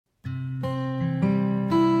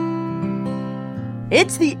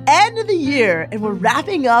It's the end of the year, and we're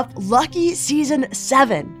wrapping up Lucky Season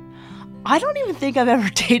 7. I don't even think I've ever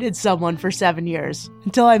dated someone for 7 years,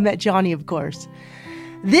 until I met Johnny, of course.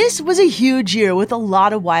 This was a huge year with a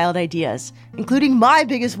lot of wild ideas, including my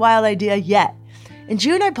biggest wild idea yet. In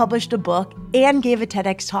June, I published a book and gave a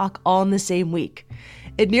TEDx talk all in the same week.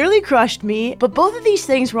 It nearly crushed me, but both of these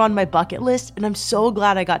things were on my bucket list, and I'm so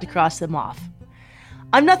glad I got to cross them off.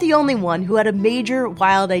 I'm not the only one who had a major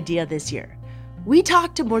wild idea this year. We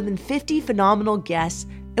talked to more than 50 phenomenal guests,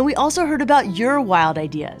 and we also heard about your wild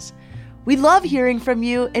ideas. We love hearing from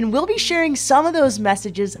you, and we'll be sharing some of those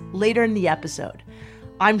messages later in the episode.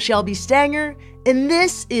 I'm Shelby Stanger, and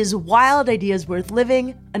this is Wild Ideas Worth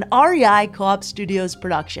Living, an REI Co-op Studios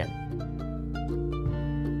production.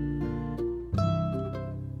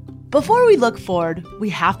 Before we look forward, we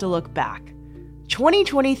have to look back.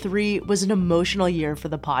 2023 was an emotional year for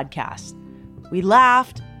the podcast. We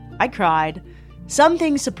laughed, I cried, some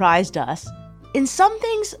things surprised us, and some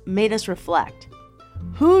things made us reflect.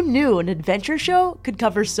 Who knew an adventure show could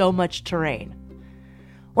cover so much terrain?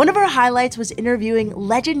 One of our highlights was interviewing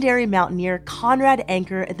legendary mountaineer Conrad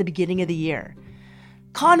Anker at the beginning of the year.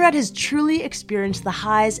 Conrad has truly experienced the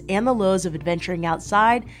highs and the lows of adventuring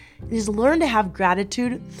outside and has learned to have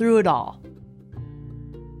gratitude through it all.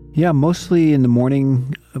 Yeah, mostly in the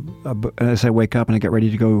morning as I wake up and I get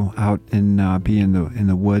ready to go out and be in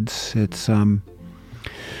the woods.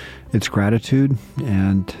 It's gratitude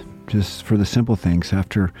and just for the simple things.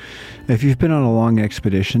 If you've been on a long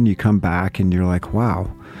expedition, you come back and you're like, wow,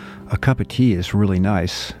 a cup of tea is really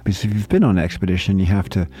nice. Because if you've been on an expedition, you have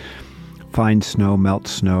to find snow, melt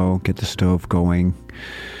snow, get the stove going,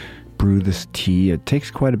 brew this tea. It takes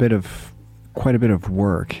quite a bit of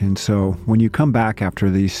work. And so when you come back after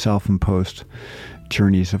these self-imposed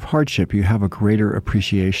journeys of hardship, you have a greater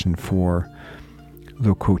appreciation for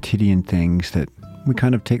the quotidian things that we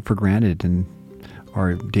kind of take for granted in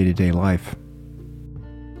our day-to-day life.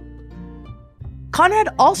 Conrad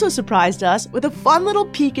also surprised us with a fun little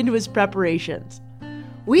peek into his preparations.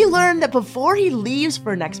 We learned that before he leaves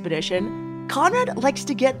for an expedition, Conrad likes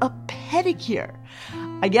to get a pedicure.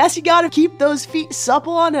 I guess you gotta keep those feet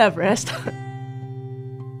supple on Everest.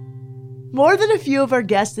 More than a few of our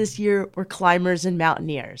guests this year were climbers and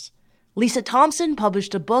mountaineers. Lisa Thompson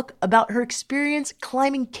published a book about her experience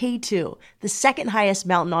climbing K2, the second highest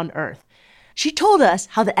mountain on Earth. She told us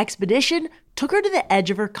how the expedition took her to the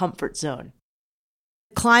edge of her comfort zone.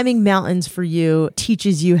 Climbing mountains for you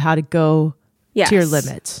teaches you how to go to your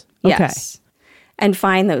limits. Okay. Yes. And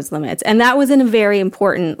find those limits. And that was a very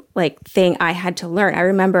important thing I had to learn. I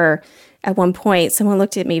remember at one point someone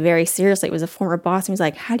looked at me very seriously. It was a former boss and was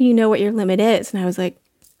like, "How do you know what your limit is?" And I was like,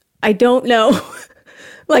 "I don't know."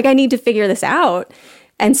 I need to figure this out.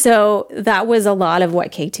 And so that was a lot of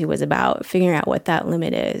what K2 was about, figuring out what that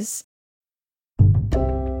limit is.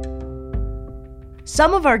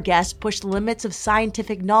 Some of our guests pushed the limits of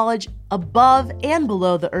scientific knowledge above and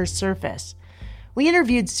below the Earth's surface. We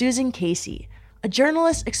interviewed Susan Casey, a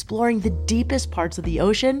journalist exploring the deepest parts of the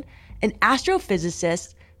ocean, and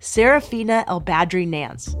astrophysicist Serafina El-Badri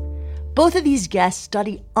Nance. Both of these guests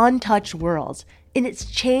study untouched worlds, and it's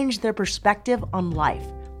changed their perspective on life.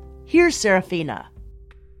 Here's Serafina.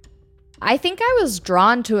 I think I was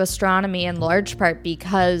drawn to astronomy in large part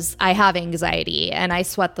because I have anxiety and I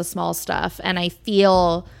sweat the small stuff and I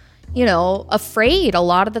feel, afraid a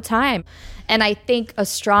lot of the time. And I think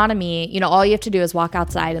astronomy, all you have to do is walk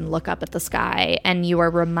outside and look up at the sky and you are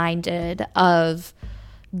reminded of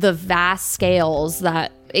the vast scales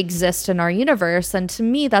that exist in our universe. And to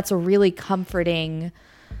me, that's a really comforting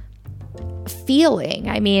feeling.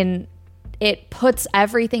 I mean, it puts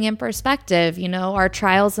everything in perspective. Our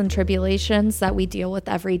trials and tribulations that we deal with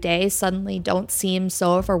every day suddenly don't seem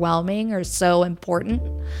so overwhelming or so important.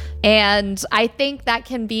 And I think that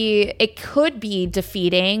it could be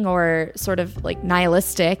defeating or sort of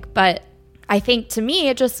nihilistic, but I think to me,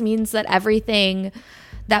 it just means that everything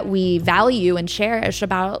that we value and cherish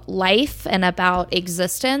about life and about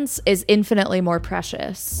existence is infinitely more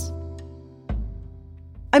precious.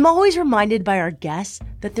 I'm always reminded by our guests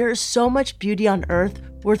that there is so much beauty on Earth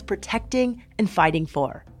worth protecting and fighting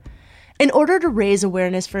for. In order to raise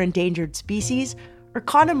awareness for endangered species,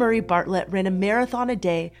 Urkana Murray Bartlett ran a marathon a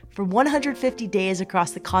day for 150 days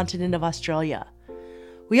across the continent of Australia.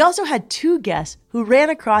 We also had two guests who ran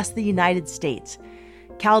across the United States.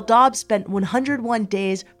 Cal Dobbs spent 101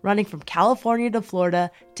 days running from California to Florida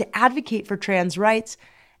to advocate for trans rights,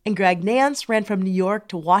 and Greg Nance ran from New York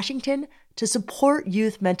to Washington to support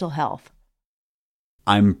youth mental health.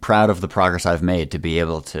 I'm proud of the progress I've made to be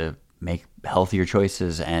able to make healthier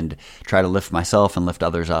choices and try to lift myself and lift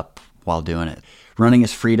others up while doing it. Running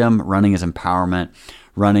is freedom. Running is empowerment.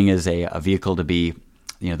 Running is a vehicle to be,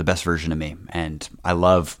 the best version of me. And I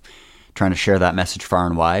love trying to share that message far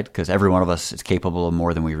and wide, because every one of us is capable of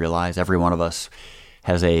more than we realize. Every one of us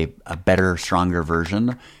has a better, stronger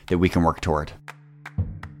version that we can work toward.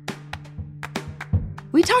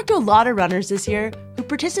 We talked to a lot of runners this year who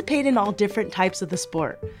participate in all different types of the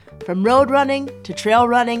sport, from road running to trail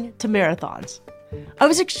running to marathons. I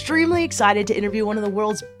was extremely excited to interview one of the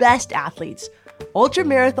world's best athletes,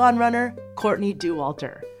 ultramarathon runner Courtney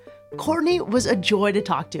Dauwalter. Courtney was a joy to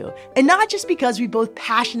talk to, and not just because we both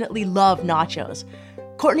passionately love nachos.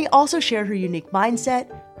 Courtney also shared her unique mindset,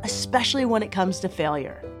 especially when it comes to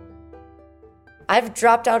failure. I've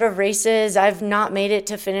dropped out of races, I've not made it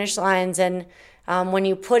to finish lines, and when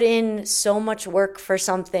you put in so much work for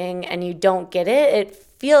something and you don't get it, it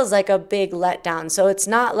feels like a big letdown. So it's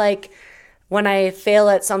not like when I fail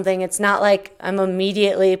at something, it's not like I'm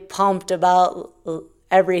immediately pumped about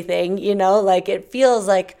everything, like it feels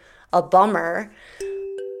like a bummer.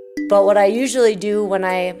 But what I usually do when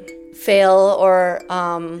I fail or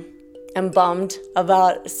am bummed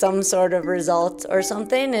about some sort of result or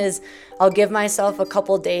something is I'll give myself a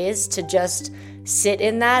couple days to just sit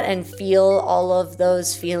in that and feel all of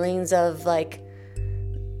those feelings of like,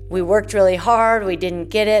 we worked really hard, we didn't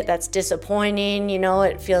get it, that's disappointing,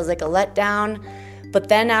 it feels like a letdown. But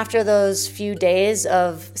then after those few days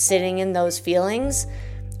of sitting in those feelings,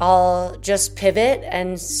 I'll just pivot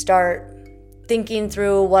and start thinking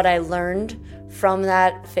through what I learned from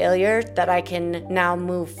that failure that I can now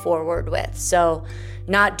move forward with. So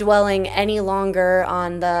not dwelling any longer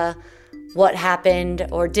on the what happened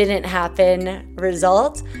or didn't happen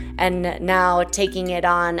result, and now taking it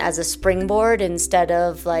on as a springboard instead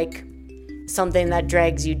of like something that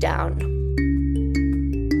drags you down.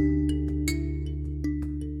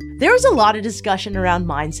 There was a lot of discussion around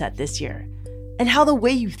mindset this year and how the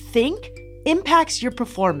way you think impacts your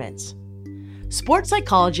performance. Sports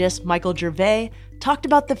psychologist Michael Gervais talked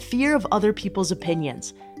about the fear of other people's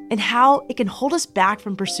opinions and how it can hold us back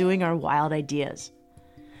from pursuing our wild ideas.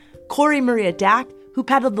 Corey Maria Dack, who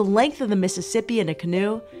paddled the length of the Mississippi in a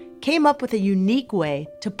canoe, came up with a unique way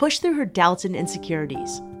to push through her doubts and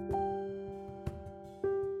insecurities.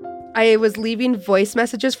 I was leaving voice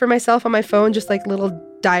messages for myself on my phone, just like little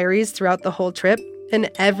diaries throughout the whole trip. And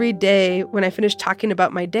every day when I finished talking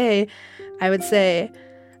about my day, I would say,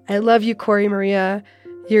 I love you, Corey Maria.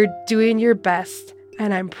 You're doing your best,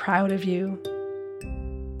 and I'm proud of you.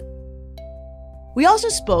 We also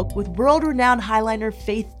spoke with world-renowned highliner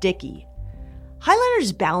Faith Dickey.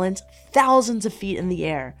 Highliners balance thousands of feet in the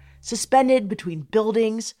air, suspended between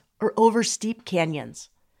buildings or over steep canyons.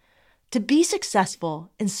 To be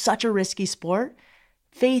successful in such a risky sport,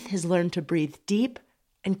 Faith has learned to breathe deep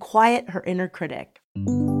and quiet her inner critic.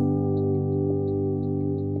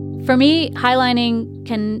 For me, highlining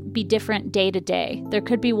can be different day to day. There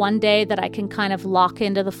could be one day that I can kind of lock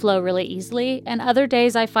into the flow really easily, and other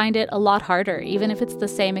days I find it a lot harder, even if it's the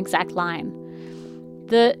same exact line.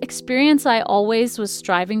 The experience I always was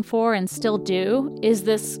striving for and still do is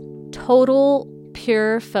this total,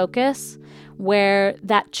 pure focus where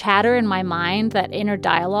that chatter in my mind, that inner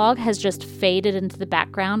dialogue, has just faded into the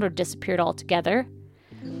background or disappeared altogether.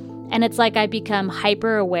 And it's like I become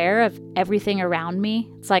hyper aware of everything around me.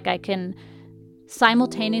 It's like I can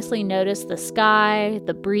simultaneously notice the sky,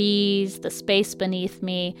 the breeze, the space beneath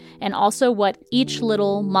me, and also what each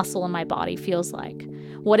little muscle in my body feels like.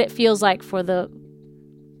 What it feels like for the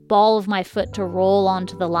ball of my foot to roll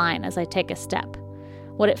onto the line as I take a step.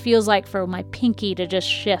 What it feels like for my pinky to just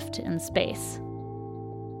shift in space.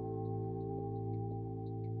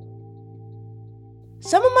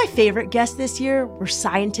 Some of my favorite guests this year were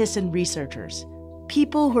scientists and researchers,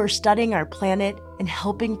 people who are studying our planet and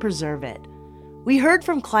helping preserve it. We heard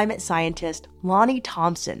from climate scientist Lonnie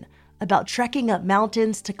Thompson about trekking up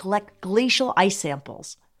mountains to collect glacial ice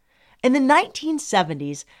samples. In the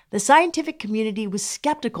 1970s, the scientific community was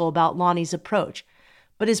skeptical about Lonnie's approach,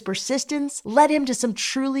 but his persistence led him to some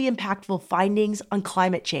truly impactful findings on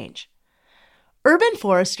climate change. Urban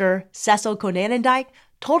forester Cecil Konanendijk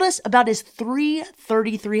told us about his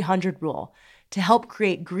 3-3300 rule to help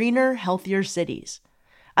create greener, healthier cities.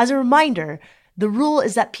 As a reminder, the rule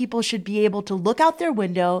is that people should be able to look out their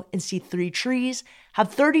window and see 3 trees,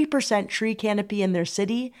 have 30% tree canopy in their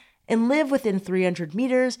city, and live within 300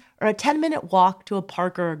 meters or a 10-minute walk to a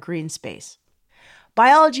park or a green space.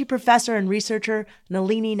 Biology professor and researcher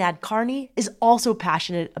Nalini Nadkarni is also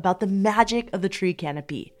passionate about the magic of the tree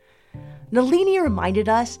canopy. Nalini reminded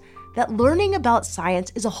us that learning about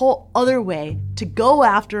science is a whole other way to go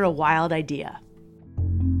after a wild idea.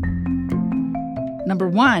 Number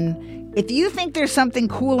one, if you think there's something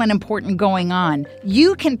cool and important going on,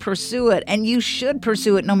 you can pursue it, and you should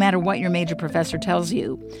pursue it no matter what your major professor tells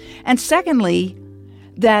you. And secondly,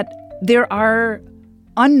 that there are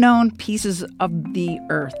unknown pieces of the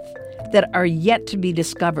earth that are yet to be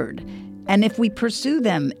discovered. And if we pursue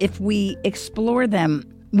them, if we explore them,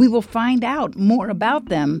 we will find out more about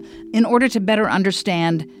them in order to better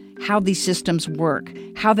understand how these systems work,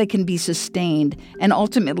 how they can be sustained, and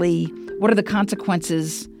ultimately, what are the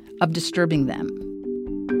consequences of disturbing them.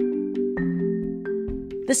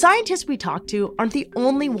 The scientists we talked to aren't the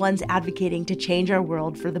only ones advocating to change our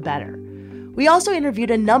world for the better. We also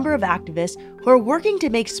interviewed a number of activists who are working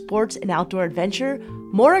to make sports and outdoor adventure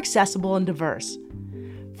more accessible and diverse.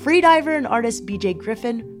 Freediver and artist BJ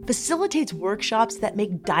Griffin facilitates workshops that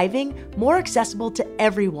make diving more accessible to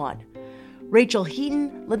everyone. Rachel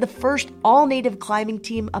Heaton led the first all-native climbing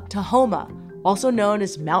team up to Homa, also known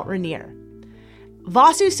as Mount Rainier.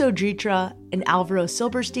 Vasu Sodritra and Alvaro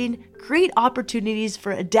Silberstein create opportunities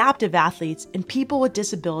for adaptive athletes and people with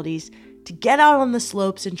disabilities to get out on the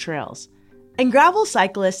slopes and trails. And gravel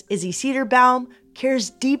cyclist Izzy Cedarbaum cares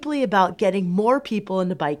deeply about getting more people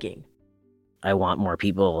into biking. I want more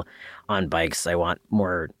people on bikes. I want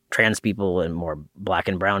more trans people and more black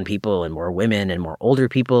and brown people and more women and more older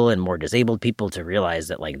people and more disabled people to realize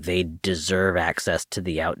that like they deserve access to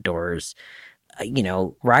the outdoors. You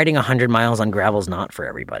know, riding 100 miles on gravel is not for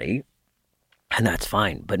everybody, and that's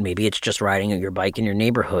fine. But maybe it's just riding your bike in your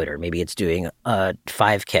neighborhood, or maybe it's doing a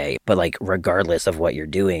 5K. But like, regardless of what you're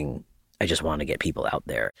doing, I just want to get people out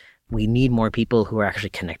there. We need more people who are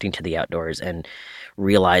actually connecting to the outdoors and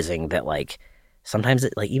realizing that like sometimes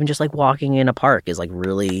it, like even just like walking in a park is like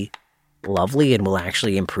really lovely and will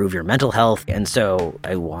actually improve your mental health. And so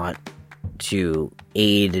I want to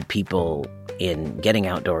aid people in getting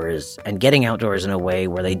outdoors and getting outdoors in a way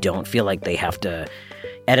where they don't feel like they have to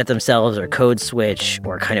edit themselves or code switch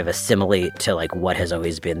or kind of assimilate to like what has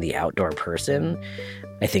always been the outdoor person.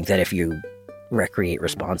 I think that if you recreate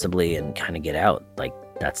responsibly and kind of get out, like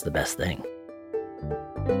that's the best thing.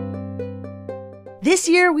 This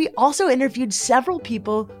year, we also interviewed several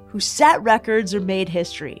people who set records or made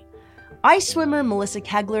history. Ice swimmer Melissa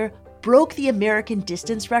Kegler broke the American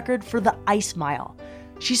distance record for the Ice Mile.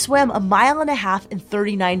 She swam 1.5 miles in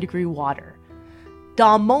 39-degree water.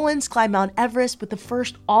 Dom Mullins climbed Mount Everest with the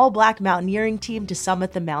first all-black mountaineering team to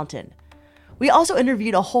summit the mountain. We also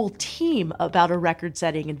interviewed a whole team about a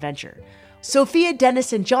record-setting adventure. Sophia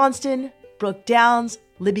Dennison-Johnston, Brooke Downs,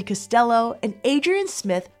 Libby Costello, and Adrian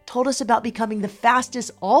Smith told us about becoming the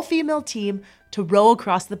fastest all-female team to row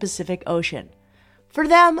across the Pacific Ocean. For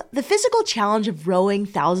them, the physical challenge of rowing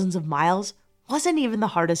thousands of miles wasn't even the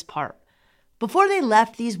hardest part. Before they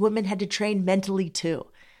left, these women had to train mentally too.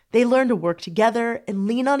 They learned to work together and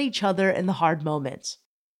lean on each other in the hard moments.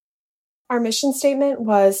 Our mission statement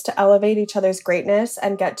was to elevate each other's greatness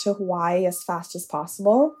and get to Hawaii as fast as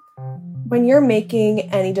possible. When you're making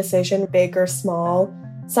any decision, big or small,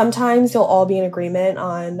 sometimes you'll all be in agreement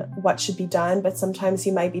on what should be done, but sometimes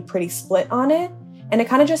you might be pretty split on it. And it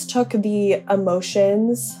kind of just took the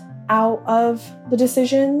emotions out of the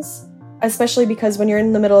decisions, especially because when you're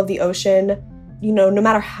in the middle of the ocean, you know, no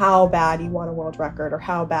matter how bad you want a world record or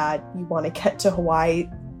how bad you want to get to Hawaii,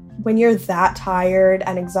 when you're that tired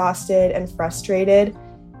and exhausted and frustrated,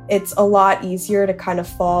 it's a lot easier to kind of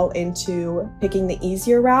fall into picking the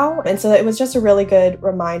easier route. And so it was just a really good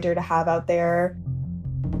reminder to have out there.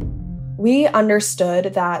 We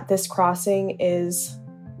understood that this crossing is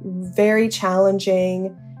very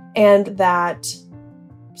challenging and that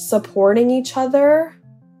supporting each other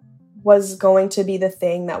was going to be the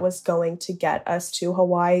thing that was going to get us to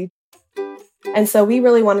Hawaii. And so we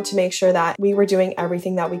really wanted to make sure that we were doing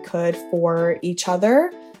everything that we could for each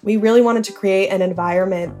other. We really wanted to create an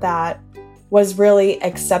environment that was really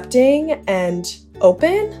accepting and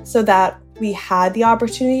open so that we had the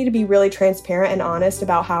opportunity to be really transparent and honest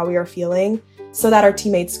about how we are feeling so that our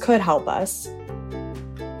teammates could help us.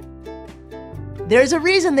 There's a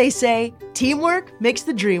reason they say teamwork makes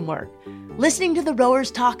the dream work. Listening to the rowers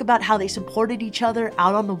talk about how they supported each other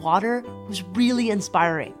out on the water was really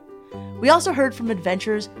inspiring. We also heard from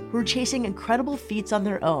adventurers who were chasing incredible feats on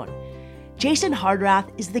their own. Jason Hardrath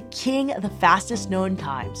is the king of the fastest known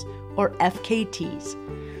times, or FKTs.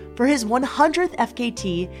 For his 100th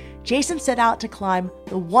FKT, Jason set out to climb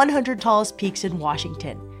the 100 tallest peaks in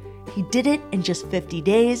Washington. He did it in just 50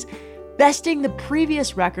 days, besting the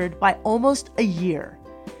previous record by almost a year.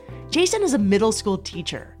 Jason is a middle school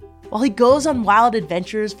teacher. While he goes on wild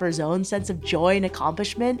adventures for his own sense of joy and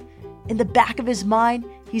accomplishment, in the back of his mind,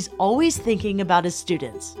 he's always thinking about his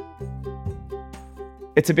students.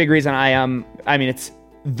 It's a big reason it's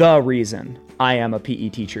the reason I am a PE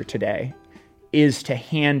teacher today, is to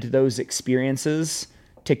hand those experiences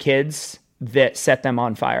to kids that set them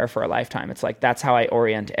on fire for a lifetime. It's like, that's how I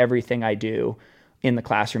orient everything I do in the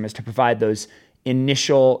classroom, is to provide those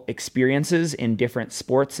initial experiences in different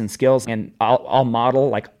sports and skills. And I'll model,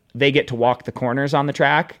 like, they get to walk the corners on the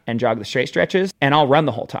track and jog the straight stretches, and I'll run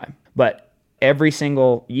the whole time. But every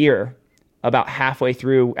single year, about halfway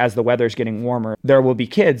through, as the weather's getting warmer, there will be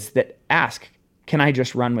kids that ask, can I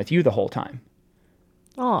just run with you the whole time?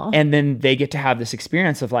 Aww. And then they get to have this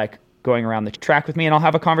experience of like going around the track with me, and I'll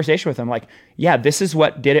have a conversation with them like, yeah, this is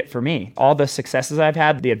what did it for me. All the successes I've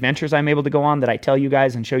had, the adventures I'm able to go on that I tell you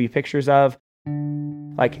guys and show you pictures of,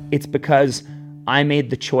 like, it's because I made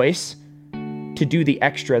the choice to do the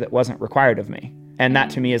extra that wasn't required of me. And that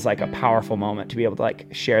to me is like a powerful moment to be able to like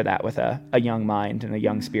share that with a young mind and a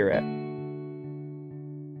young spirit.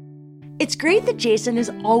 It's great that Jason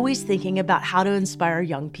is always thinking about how to inspire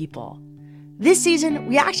young people. This season,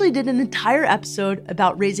 we actually did an entire episode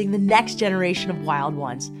about raising the next generation of wild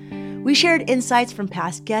ones. We shared insights from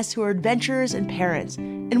past guests who are adventurers and parents,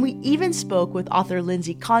 and we even spoke with author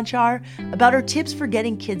Lindsay Conchar about her tips for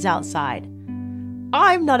getting kids outside.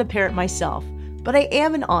 I'm not a parent myself, but I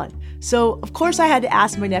am an aunt, so of course I had to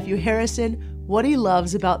ask my nephew Harrison what he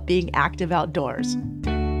loves about being active outdoors.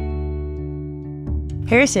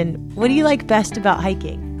 Harrison, what do you like best about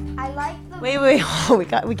hiking? I like the... Wait,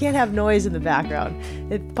 we can't have noise in the background.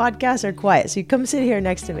 The podcasts are quiet, so you come sit here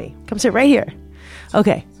next to me. Come sit right here.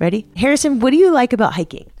 Okay, ready? Harrison, what do you like about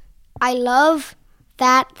hiking? I love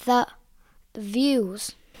the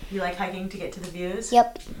views. You like hiking to get to the views?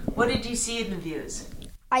 Yep. What did you see in the views?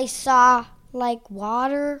 I saw,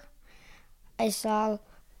 water. I saw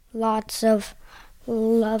lots of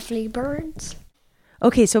lovely birds.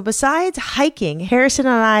 Okay, so besides hiking, Harrison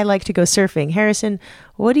and I like to go surfing. Harrison,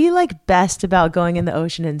 what do you like best about going in the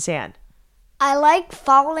ocean and sand? I like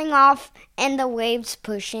falling off and the waves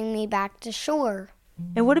pushing me back to shore.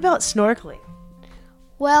 And what about snorkeling?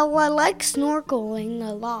 Well, I like snorkeling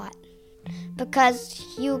a lot because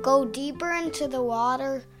you go deeper into the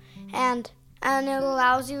water and it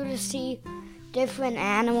allows you to see different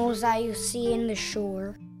animals that you see in the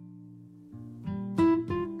shore.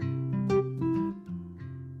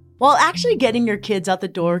 While actually getting your kids out the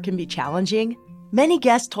door can be challenging, many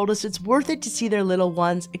guests told us it's worth it to see their little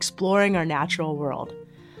ones exploring our natural world.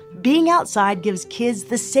 Being outside gives kids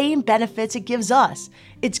the same benefits it gives us.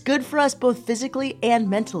 It's good for us both physically and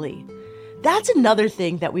mentally. That's another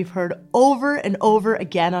thing that we've heard over and over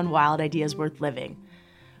again on Wild Ideas Worth Living.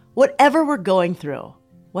 Whatever we're going through,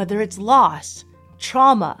 whether it's loss,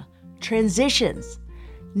 trauma, transitions,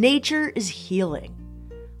 nature is healing.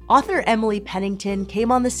 Author Emily Pennington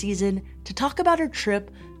came on the season to talk about her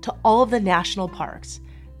trip to all of the national parks,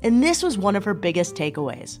 and this was one of her biggest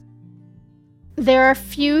takeaways. There are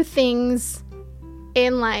few things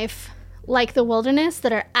in life, like the wilderness,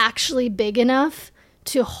 that are actually big enough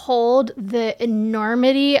to hold the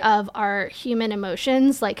enormity of our human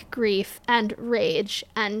emotions, like grief and rage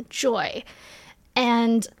and joy.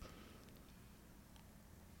 And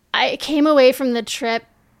I came away from the trip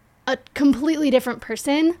a completely different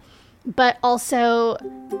person, but also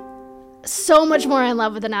so much more in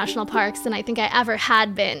love with the national parks than I think I ever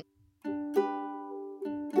had been.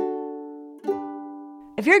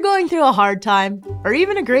 If you're going through a hard time, or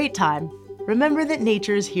even a great time, remember that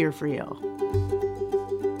nature is here for you.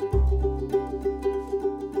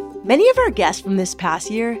 Many of our guests from this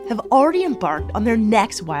past year have already embarked on their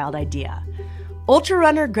next wild idea. Ultra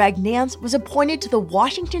runner Greg Nance was appointed to the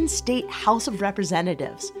Washington State House of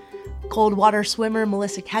Representatives. Cold water swimmer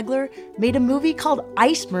Melissa Kegler made a movie called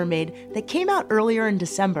Ice Mermaid that came out earlier in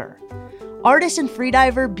December. Artist and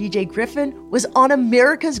freediver BJ Griffin was on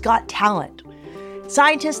America's Got Talent.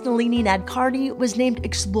 Scientist Nalini Nadkarni was named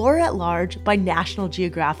Explorer at Large by National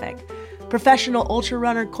Geographic. Professional ultra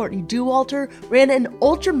runner Courtney Dauwalter ran an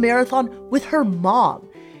ultra marathon with her mom.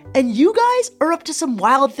 And you guys are up to some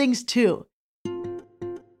wild things too.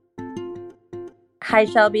 Hi,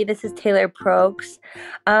 Shelby. This is Taylor Prokes.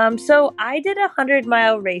 So I did a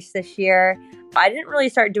 100-mile race this year. I didn't really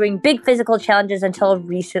start doing big physical challenges until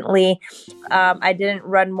recently. I didn't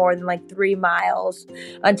run more than 3 miles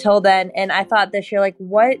until then. And I thought this year,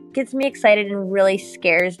 what gets me excited and really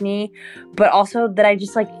scares me, but also that I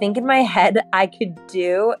just think in my head I could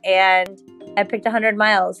do. And I picked 100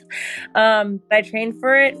 miles. I trained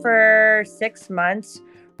for it for 6 months,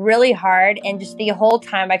 really hard. And just the whole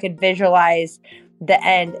time I could visualize the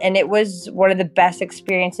end. And it was one of the best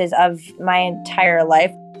experiences of my entire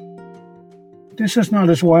life. This is not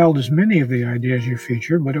as wild as many of the ideas you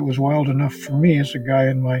featured, but it was wild enough for me as a guy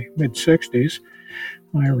in my mid-60s.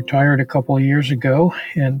 I retired a couple of years ago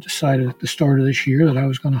and decided at the start of this year that I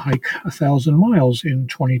was going to hike 1,000 miles in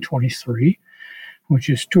 2023, which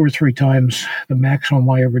is 2 or 3 times the maximum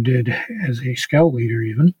I ever did as a scout leader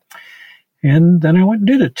even. And then I went and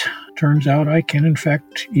did it. Turns out I can, in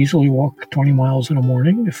fact, easily walk 20 miles in a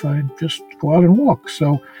morning if I just go out and walk.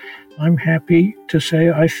 So I'm happy to say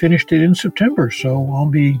I finished it in September. So I'll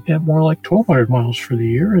be at more like 1,200 miles for the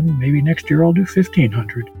year, and maybe next year I'll do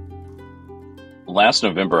 1,500. Last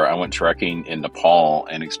November, I went trekking in Nepal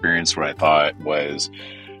and experienced what I thought was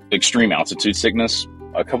extreme altitude sickness.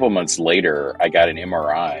 A couple of months later, I got an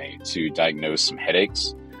MRI to diagnose some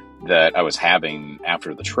headaches that I was having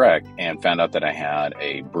after the trek and found out that I had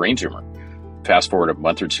a brain tumor. Fast forward a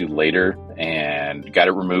month or 2 later and got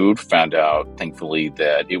it removed, found out, thankfully,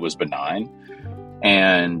 that it was benign.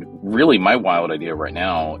 And really, my wild idea right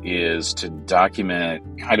now is to document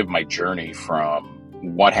kind of my journey from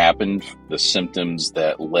what happened, the symptoms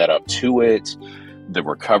that led up to it, the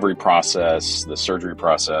recovery process, the surgery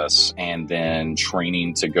process, and then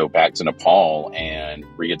training to go back to Nepal and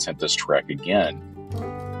reattempt this trek again.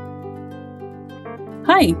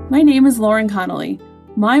 Hi, my name is Lauren Connolly.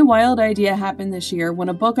 My wild idea happened this year when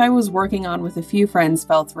a book I was working on with a few friends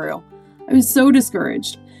fell through. I was so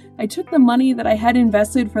discouraged. I took the money that I had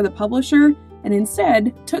invested for the publisher and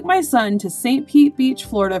instead took my son to St. Pete Beach,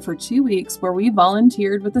 Florida for 2 weeks where we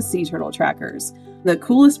volunteered with the Sea Turtle Trackers. The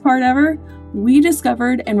coolest part ever? We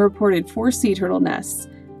discovered and reported 4 sea turtle nests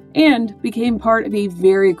and became part of a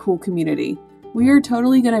very cool community. We are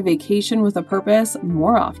totally going to vacation with a purpose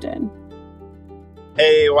more often.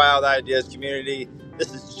 Hey, Wild Ideas community.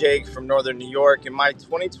 This is Jake from Northern New York, and my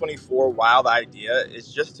 2024 wild idea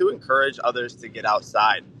is just to encourage others to get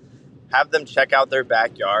outside. Have them check out their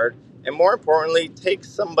backyard, and more importantly, take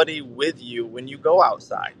somebody with you when you go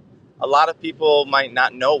outside. A lot of people might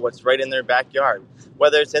not know what's right in their backyard.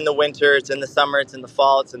 Whether it's in the winter, it's in the summer, it's in the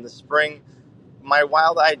fall, it's in the spring. My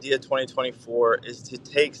wild idea 2024 is to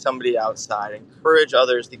take somebody outside, encourage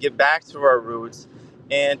others to get back to our roots,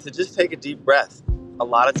 and to just take a deep breath. A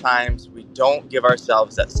lot of times we don't give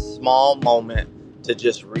ourselves that small moment to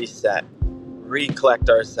just reset, recollect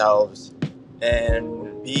ourselves,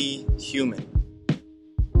 and be human.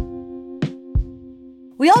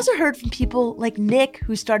 We also heard from people like Nick,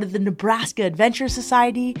 who started the Nebraska Adventure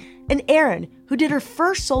Society, and Erin, who did her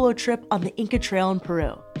first solo trip on the Inca Trail in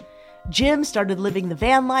Peru. Jim started living the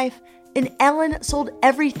van life, and Ellen sold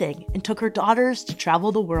everything and took her daughters to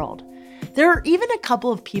travel the world. There are even a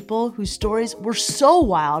couple of people whose stories were so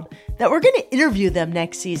wild that we're going to interview them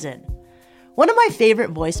next season. One of my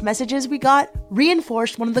favorite voice messages we got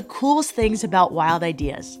reinforced one of the coolest things about wild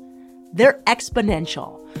ideas. They're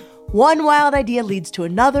exponential. One wild idea leads to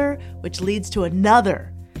another, which leads to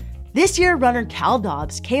another. This year, runner Cal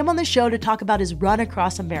Dobbs came on the show to talk about his run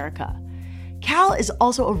across America. Cal is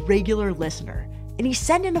also a regular listener, and he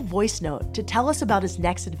sent in a voice note to tell us about his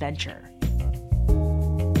next adventure.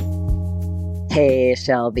 Hey,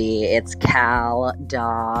 Shelby, it's Cal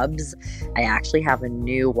Dobbs. I actually have a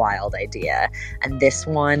new wild idea, and this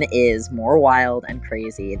one is more wild and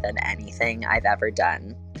crazy than anything I've ever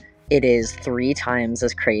done. It is 3 times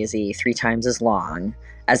as crazy, 3 times as long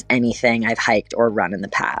as anything I've hiked or run in the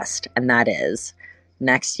past. And that is,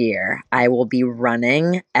 next year, I will be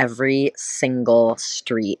running every single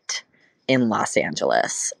street in Los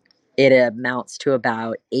Angeles. It amounts to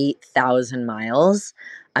about 8,000 miles.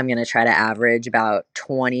 I'm going to try to average about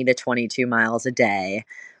 20 to 22 miles a day,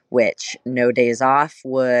 which no days off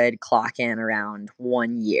would clock in around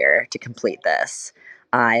 1 year to complete this.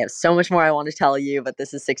 I have so much more I want to tell you, but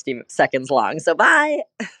this is 60 seconds long, so bye!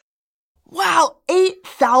 Wow,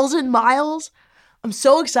 8,000 miles? I'm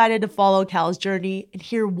so excited to follow Cal's journey and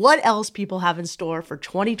hear what else people have in store for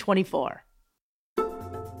 2024.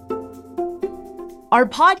 Our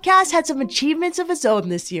podcast had some achievements of its own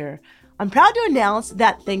this year. I'm proud to announce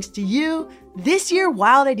that thanks to you, this year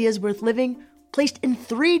Wild Ideas Worth Living placed in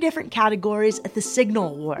 3 different categories at the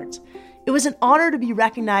Signal Awards. It was an honor to be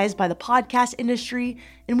recognized by the podcast industry,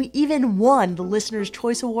 and we even won the Listener's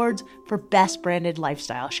Choice Awards for Best Branded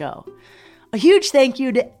Lifestyle Show. A huge thank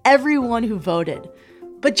you to everyone who voted.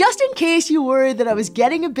 But just in case you worried that I was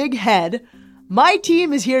getting a big head, my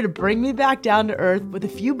team is here to bring me back down to earth with a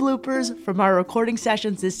few bloopers from our recording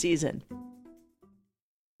sessions this season.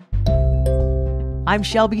 I'm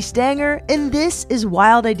Shelby Stanger, and this is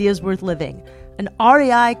Wild Ideas Worth Living, an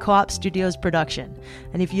REI Co-op Studios production.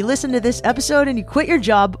 And if you listen to this episode and you quit your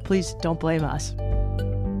job, please don't blame us.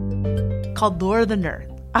 Called Lure of the Nerth.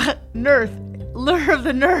 Lure of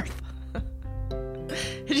the Nerth.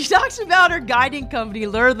 She talks about her guiding company,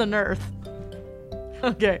 Lure the Nerth.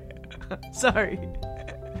 Okay. Sorry.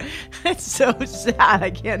 It's so sad. I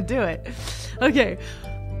can't do it. Okay.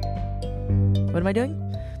 What am I doing?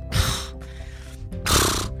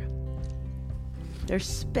 There's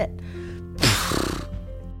spit.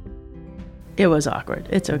 It was awkward.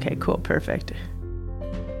 It's okay. Cool. Perfect.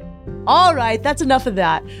 All right. That's enough of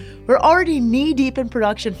that. We're already knee-deep in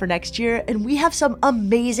production for next year, and we have some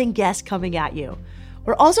amazing guests coming at you.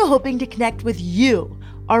 We're also hoping to connect with you,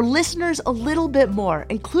 our listeners, a little bit more,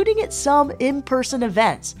 including at some in-person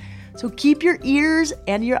events. So keep your ears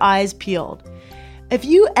and your eyes peeled. If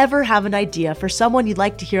you ever have an idea for someone you'd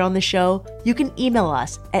like to hear on the show, you can email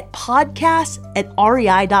us at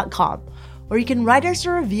podcasts@rei.com, or you can write us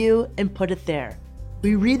a review and put it there.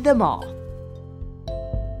 We read them all.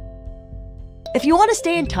 If you want to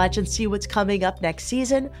stay in touch and see what's coming up next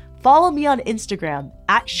season, follow me on Instagram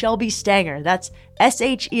at Shelby Stanger. That's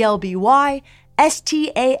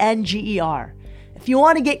ShelbyStanger. If you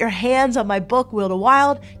want to get your hands on my book, Will to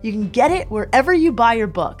Wild, you can get it wherever you buy your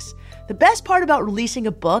books. The best part about releasing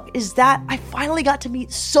a book is that I finally got to meet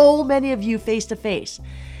so many of you face to face.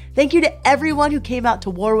 Thank you to everyone who came out to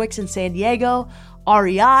Warwick's in San Diego,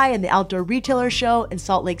 REI and the Outdoor Retailer Show in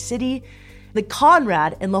Salt Lake City, the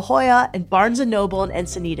Conrad in La Jolla, and Barnes & Noble in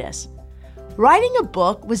Encinitas. Writing a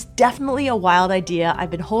book was definitely a wild idea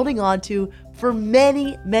I've been holding on to for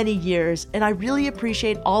many, many years, and I really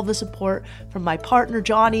appreciate all the support from my partner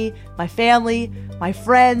Johnny, my family, my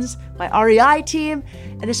friends, my REI team,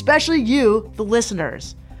 and especially you, the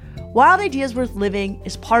listeners. Wild Ideas Worth Living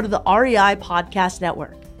is part of the REI Podcast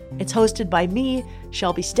Network. It's hosted by me,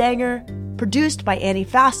 Shelby Stanger, produced by Annie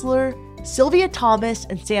Fassler, Sylvia Thomas,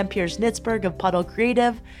 and Sam Pierce-Nitzberg of Puddle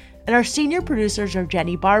Creative, and our senior producers are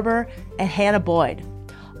Jenny Barber and Hannah Boyd.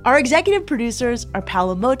 Our executive producers are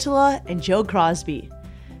Paolo Mottola and Joe Crosby.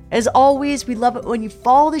 As always, we love it when you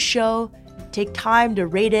follow the show, take time to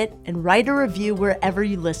rate it, and write a review wherever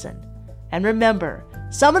you listen. And remember,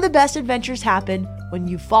 some of the best adventures happen when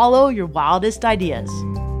you follow your wildest ideas.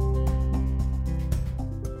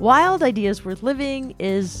 Wild Ideas Worth Living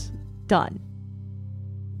is done.